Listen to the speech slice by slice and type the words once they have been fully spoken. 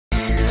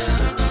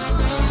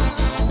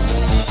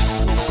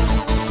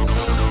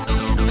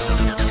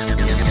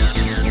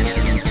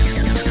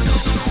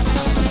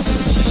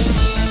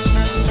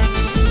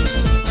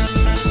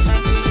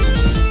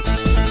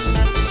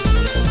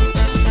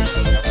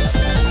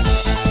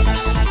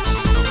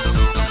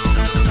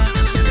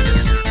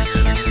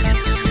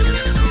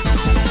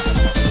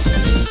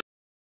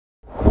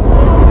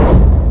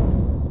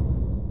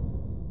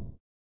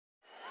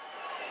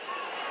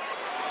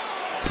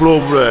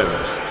problem.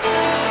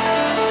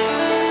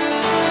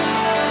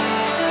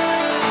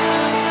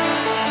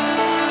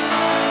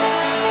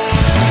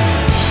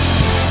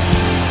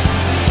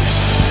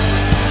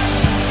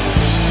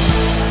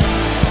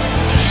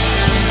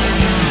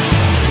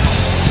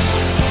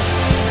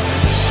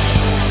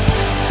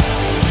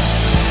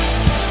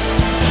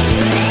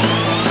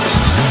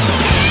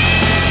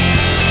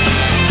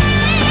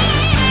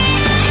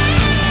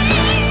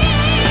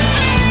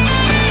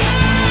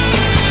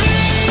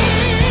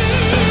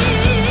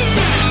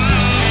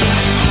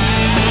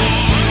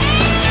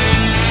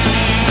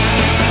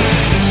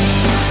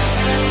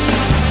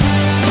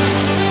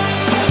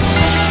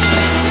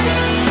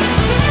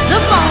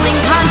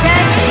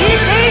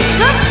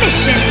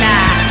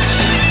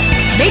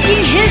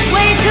 Making his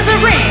way to the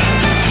ring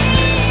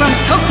from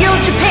Tokyo,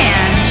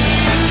 Japan,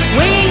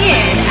 weighing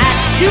in at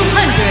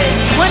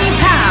 220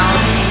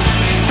 pounds,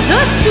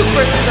 the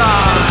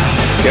superstar.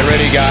 Get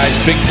ready, guys.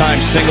 Big-time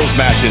singles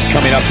matches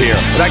coming up here.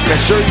 And I can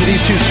assure you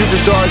these two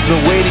superstars have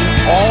been waiting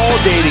all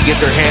day to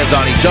get their hands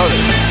on each other.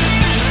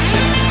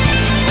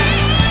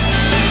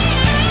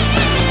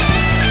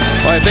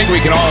 Well, I think we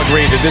can all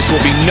agree that this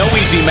will be no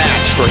easy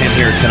match for him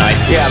here tonight.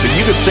 Yeah, but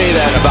you could say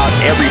that about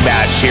every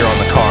match here on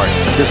the card.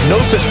 There's no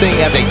such thing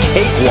as a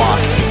cakewalk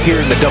here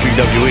in the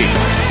WWE.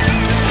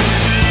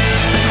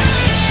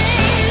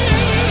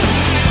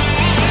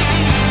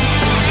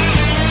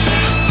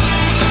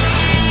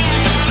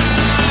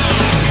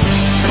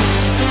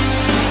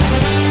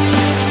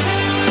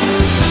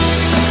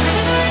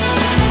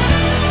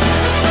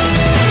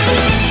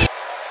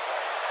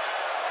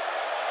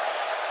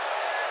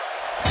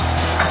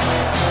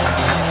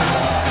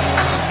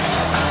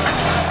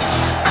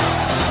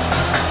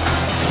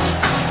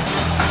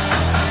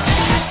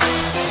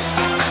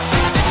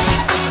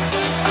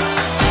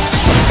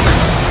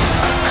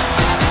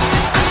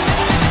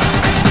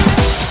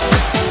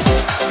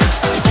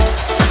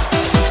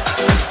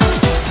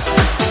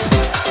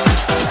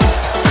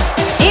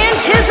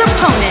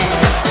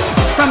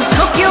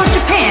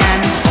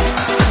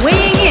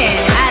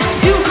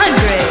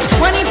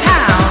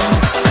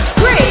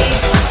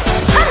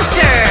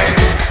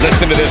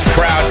 To this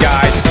crowd,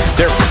 guys.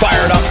 They're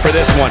fired up for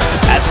this one.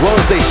 As well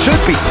as they should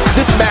be.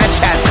 This match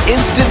has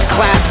instant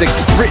classic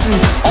written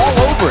all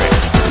over it.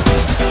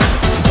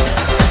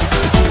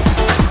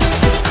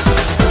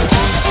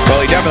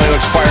 Well, he definitely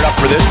looks fired up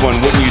for this one,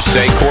 wouldn't you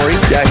say, Corey?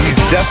 Yeah, he's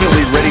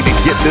definitely ready to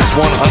get this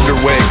one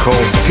underway,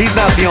 Cole. He's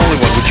not the only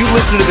one. Would you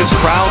listen to this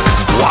crowd?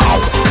 Wow.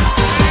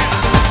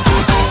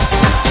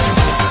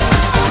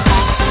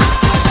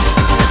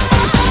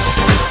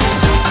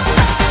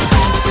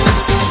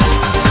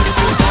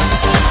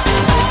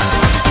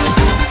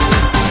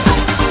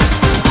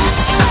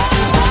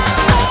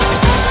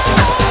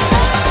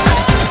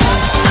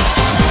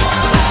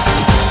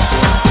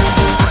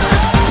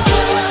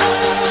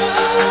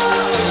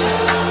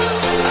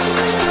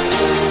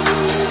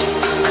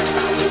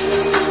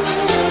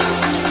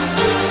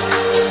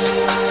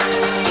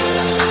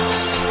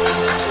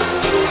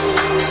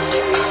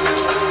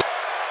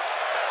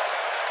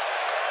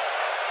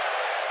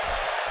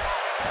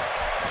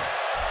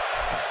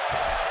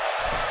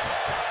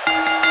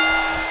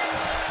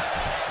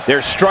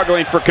 They're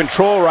struggling for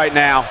control right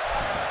now.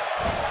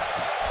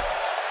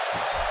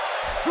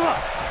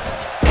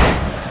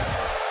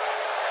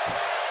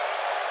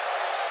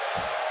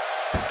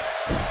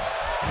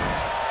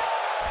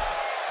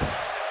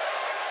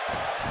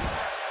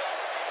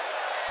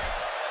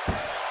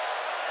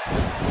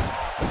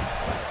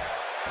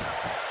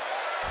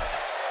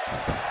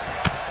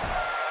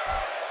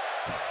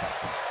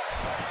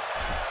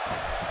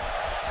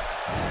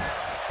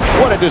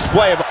 What a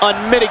display of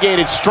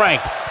unmitigated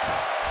strength.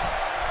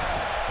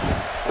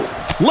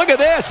 Look at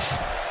this.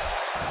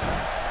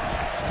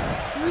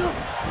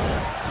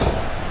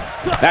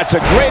 That's a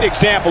great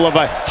example of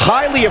a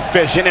highly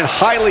efficient and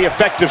highly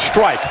effective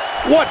strike.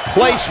 What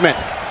placement.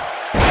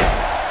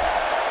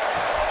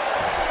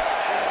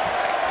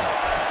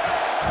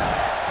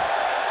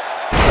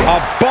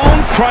 A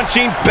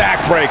bone-crunching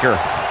backbreaker.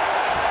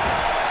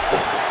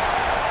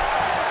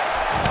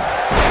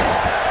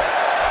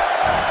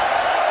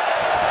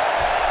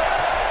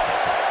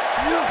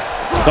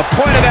 The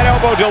point of that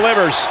elbow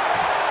delivers.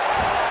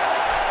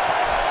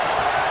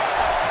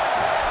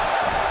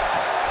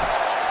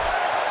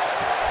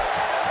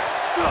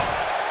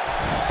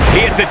 He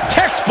hits a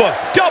textbook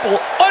double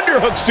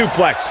underhook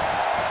suplex.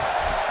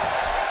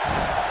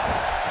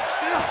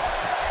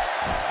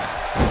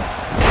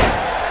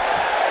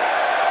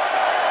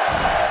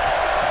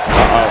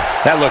 Uh-oh,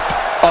 that looked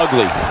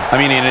ugly. I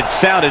mean, and it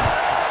sounded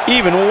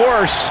even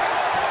worse.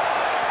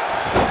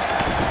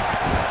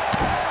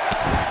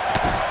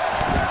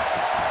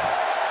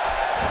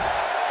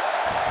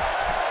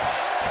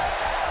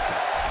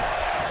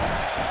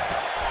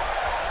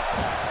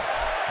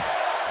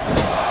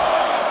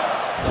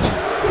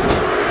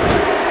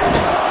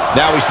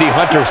 Now we see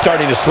Hunter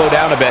starting to slow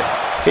down a bit.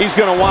 He's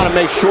going to want to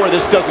make sure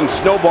this doesn't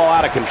snowball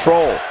out of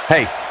control.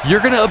 Hey, you're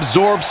going to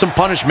absorb some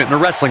punishment in a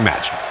wrestling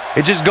match.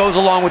 It just goes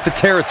along with the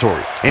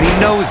territory, and he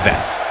knows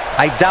that.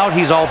 I doubt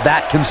he's all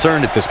that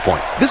concerned at this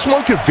point. This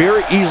one could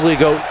very easily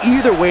go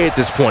either way at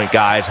this point,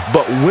 guys,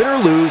 but win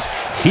or lose,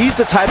 he's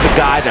the type of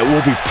guy that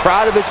will be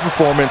proud of his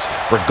performance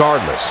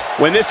regardless.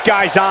 When this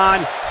guy's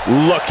on,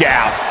 look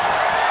out.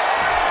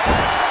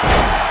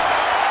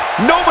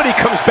 Nobody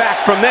comes back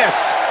from this.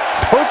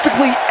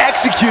 Perfectly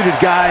executed,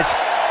 guys.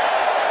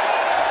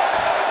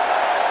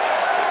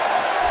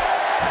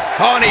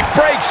 Oh, and he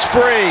breaks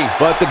free.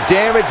 But the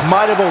damage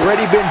might have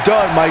already been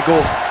done,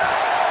 Michael.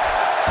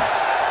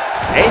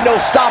 Ain't no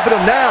stopping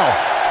him now.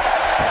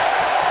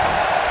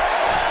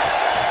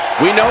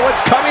 We know what's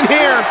coming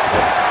here.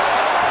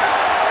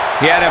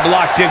 He had him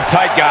locked in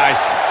tight, guys.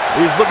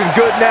 He's looking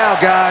good now,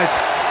 guys.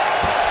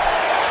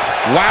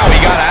 Wow, he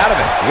got out of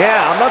it.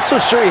 Yeah, I'm not so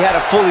sure he had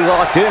it fully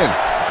locked in.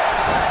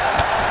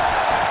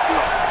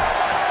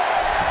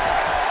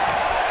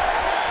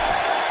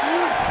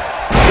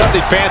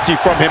 Nothing fancy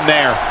from him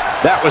there.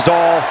 That was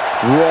all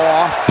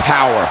raw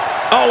power.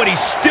 Oh, and he's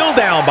still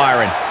down,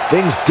 Byron.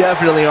 Things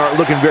definitely aren't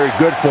looking very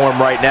good for him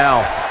right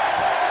now.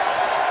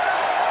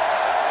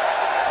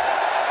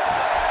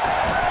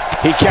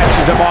 He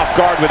catches him off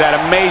guard with that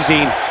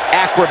amazing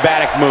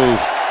acrobatic move.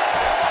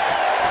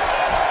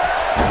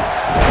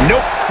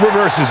 Nope,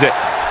 reverses it.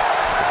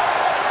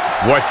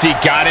 What's he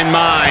got in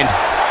mind?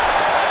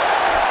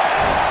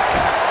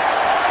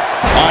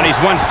 Oh, and he's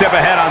one step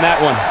ahead on that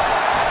one.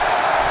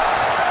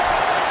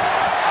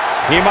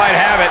 He might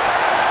have it.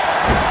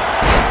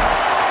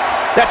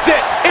 That's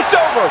it. It's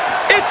over.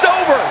 It's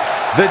over.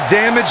 The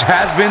damage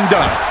has been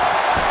done.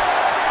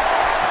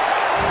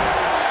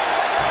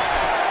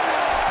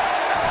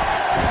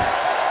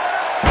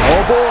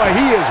 Oh boy,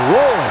 he is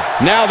rolling.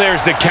 Now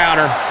there's the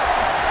counter.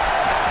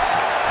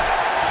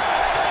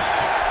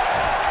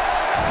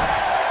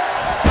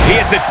 He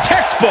hits a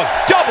textbook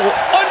double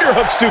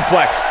underhook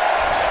suplex.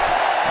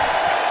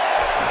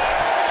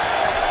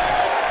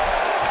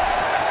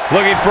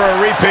 Looking for a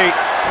repeat.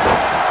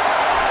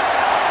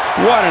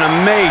 What an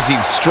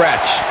amazing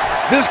stretch.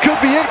 This could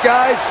be it,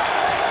 guys.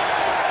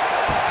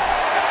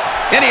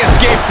 And he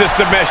escapes the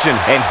submission.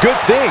 And good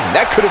thing.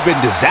 That could have been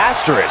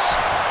disastrous.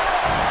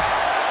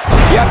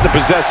 You have to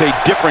possess a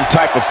different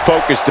type of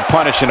focus to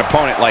punish an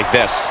opponent like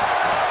this.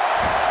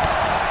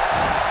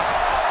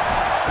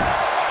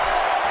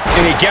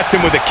 And he gets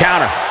him with the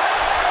counter.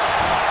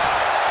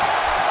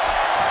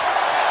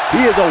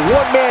 He is a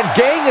one-man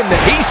gang in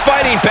there. He's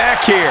fighting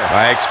back here.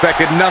 I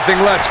expected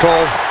nothing less,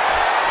 Cole.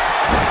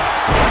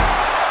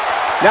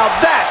 Now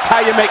that's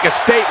how you make a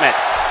statement.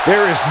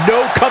 There is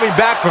no coming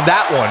back from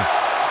that one.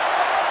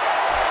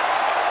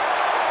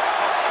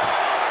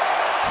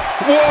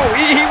 Whoa,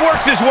 he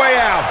works his way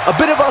out. A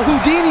bit of a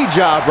Houdini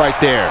job right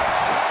there.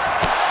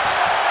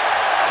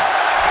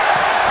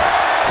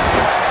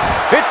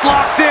 It's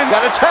locked in.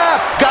 Got a tap.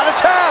 Got a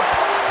tap.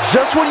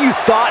 Just when you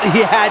thought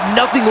he had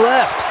nothing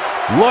left.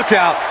 Look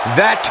out.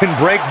 That can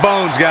break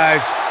bones,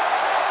 guys.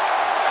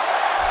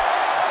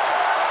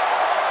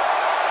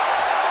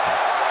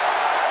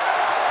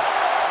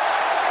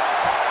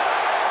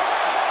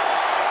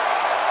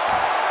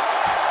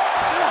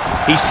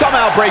 He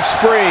somehow breaks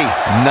free.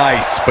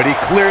 Nice, but he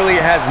clearly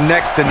has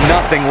next to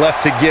nothing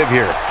left to give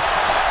here.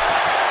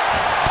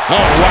 Oh,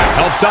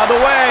 wow. Helps out of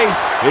the way.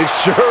 It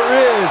sure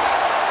is.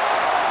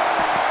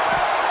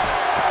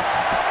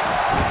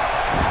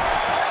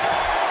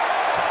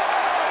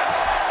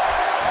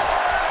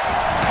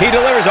 He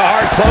delivers a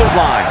hard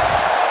clothesline.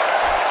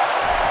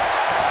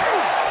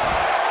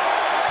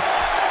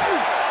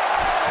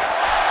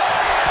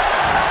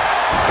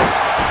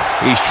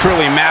 He's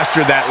truly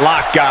mastered that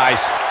lock,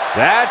 guys.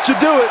 That should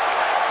do it.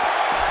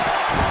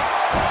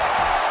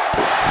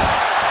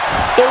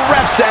 The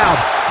ref's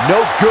out. No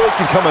good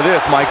can come of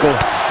this, Michael.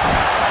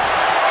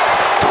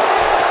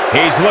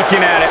 He's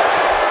looking at it.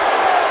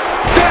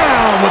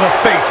 Down with a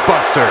face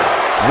buster.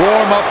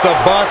 Warm up the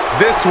bus.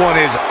 This one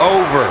is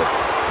over.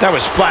 That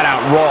was flat out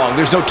wrong.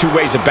 There's no two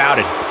ways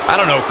about it. I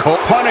don't know, Cole.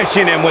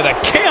 Punishing him with a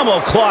camel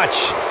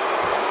clutch.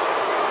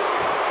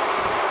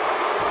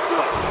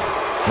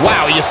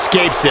 Wow, he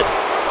escapes it.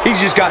 He's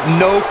just got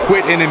no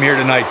quit in him here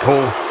tonight,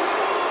 Cole.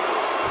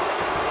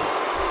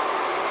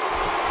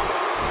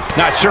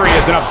 Not sure he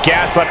has enough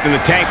gas left in the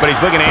tank, but he's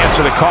looking to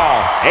answer the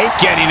call. Ain't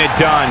getting it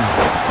done.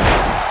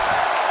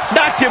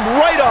 Knocked him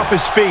right off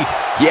his feet.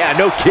 Yeah,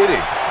 no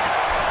kidding.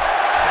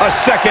 A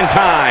second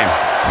time.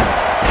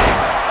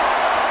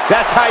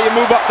 That's how you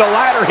move up the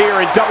ladder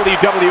here in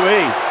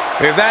WWE.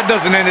 If that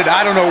doesn't end it,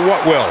 I don't know what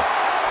will.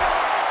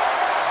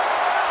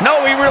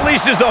 No, he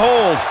releases the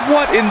hold.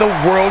 What in the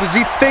world is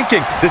he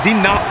thinking? Does he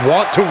not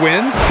want to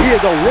win? He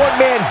is a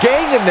one-man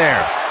gang in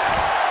there.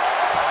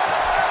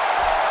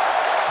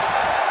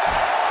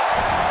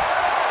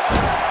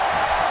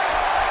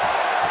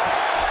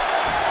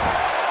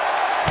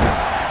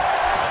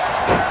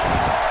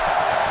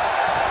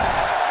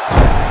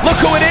 Look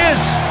who it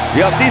is.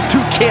 Yep, these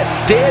two can't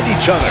stand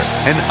each other.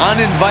 An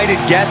uninvited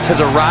guest has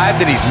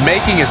arrived and he's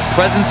making his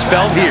presence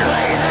felt here.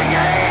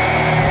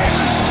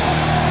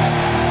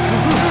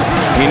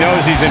 He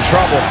knows he's in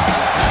trouble.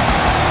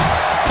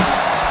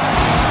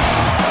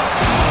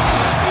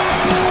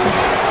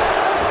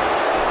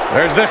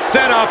 There's the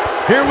setup.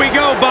 Here we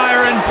go,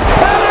 Byron.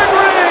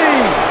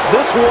 Pedigree!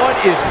 This one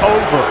is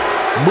over.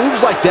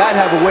 Moves like that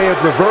have a way of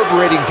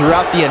reverberating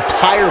throughout the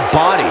entire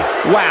body.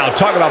 Wow,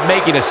 talk about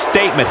making a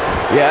statement.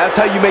 Yeah, that's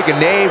how you make a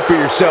name for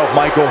yourself,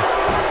 Michael.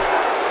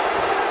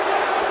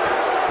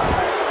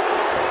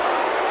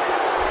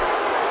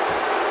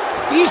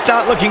 He's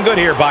not looking good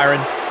here,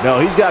 Byron.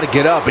 No, he's got to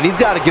get up, and he's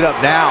got to get up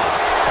now.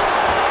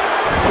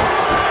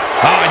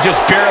 Oh, just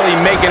barely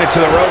making it to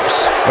the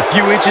ropes. A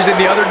few inches in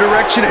the other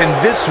direction, and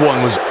this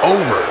one was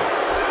over.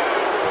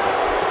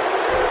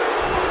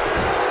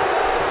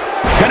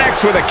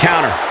 Connects with a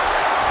counter.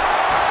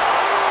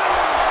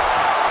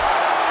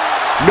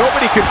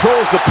 Nobody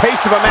controls the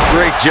pace of a match.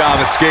 Great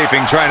job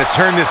escaping, trying to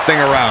turn this thing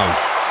around.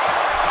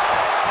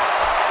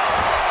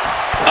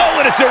 Oh,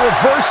 and it's a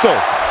reversal.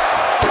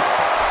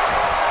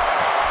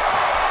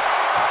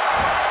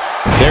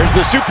 There's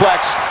the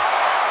suplex.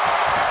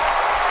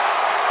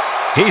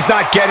 He's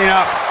not getting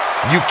up.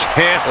 You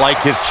can't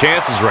like his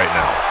chances right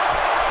now.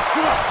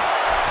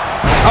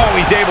 Oh,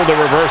 he's able to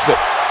reverse it.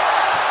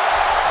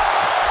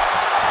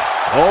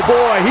 Oh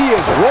boy, he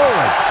is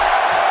rolling.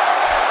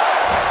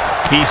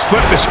 He's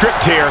flipped the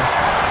script here.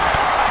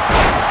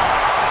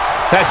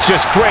 That's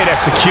just great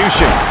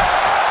execution.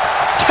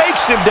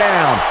 Takes him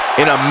down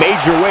in a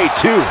major way,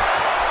 too.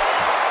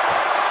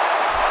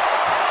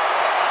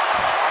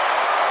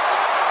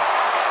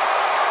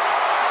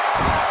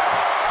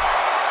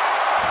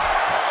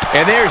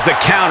 And there's the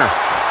counter.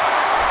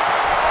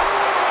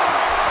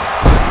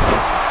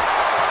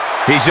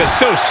 He's just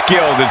so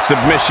skilled in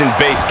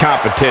submission-based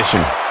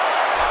competition.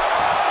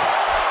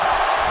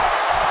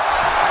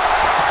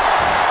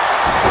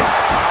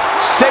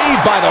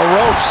 Saved by the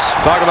ropes.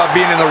 Talk about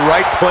being in the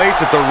right place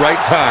at the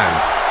right time.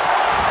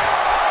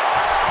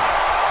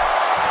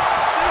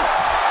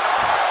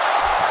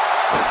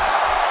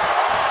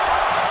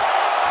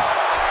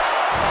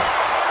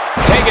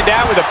 Taken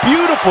down with a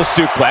beautiful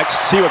suplex.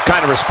 See what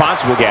kind of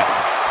response we'll get.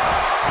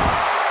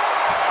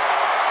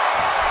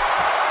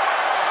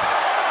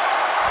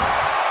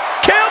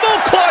 Camel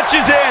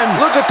clutches in.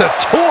 Look at the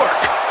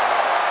torque.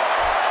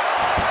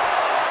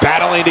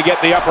 Battling to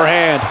get the upper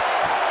hand.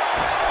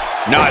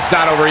 No, it's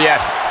not over yet.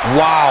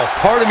 Wow,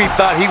 part of me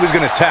thought he was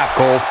going to tap,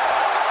 Cole.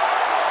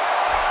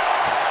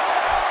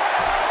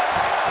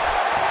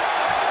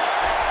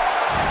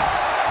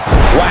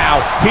 Wow,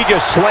 he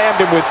just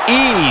slammed him with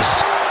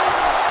ease.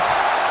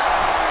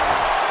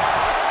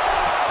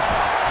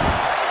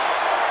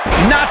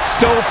 Not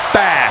so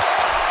fast.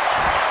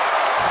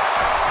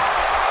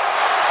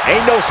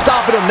 Ain't no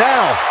stopping him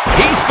now.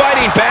 He's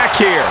fighting back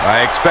here.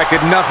 I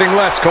expected nothing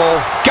less, Cole.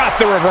 Got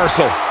the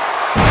reversal.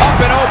 Up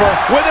and over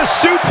with a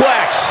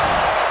suplex.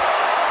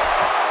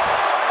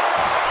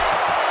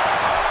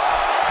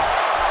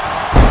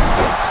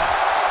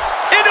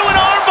 Into an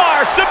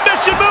armbar.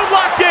 Submission move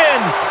locked in.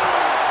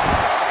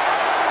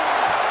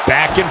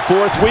 Back and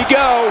forth we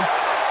go.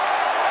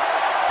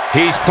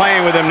 He's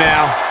playing with him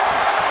now.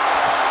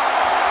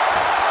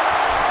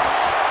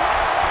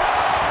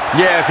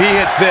 Yeah, if he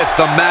hits this,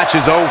 the match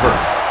is over.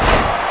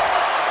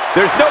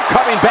 There's no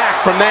coming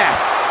back from that.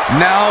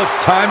 Now it's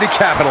time to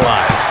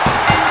capitalize.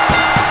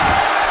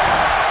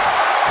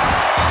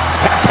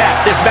 Tap,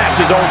 tap. This match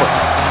is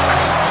over.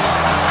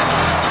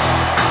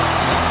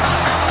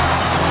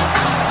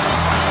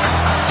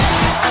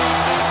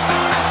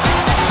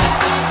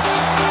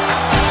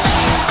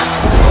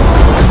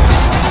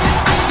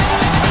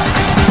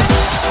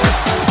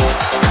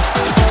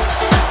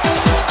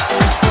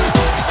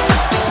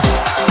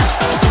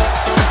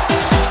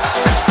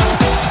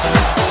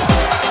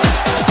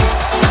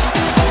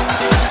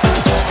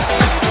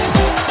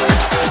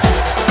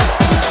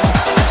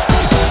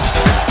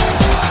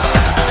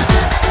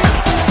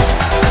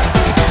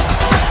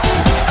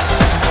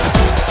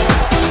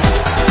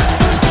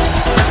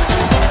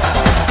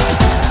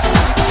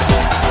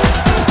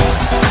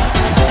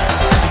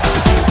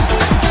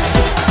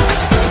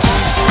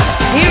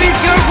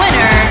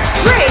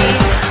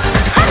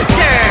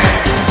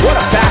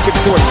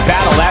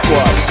 Battle that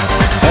was.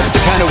 That's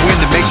the kind of win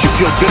that makes you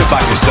feel good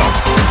about yourself.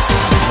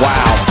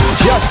 Wow.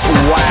 Just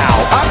wow.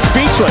 I'm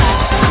speechless.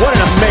 What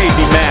an amazing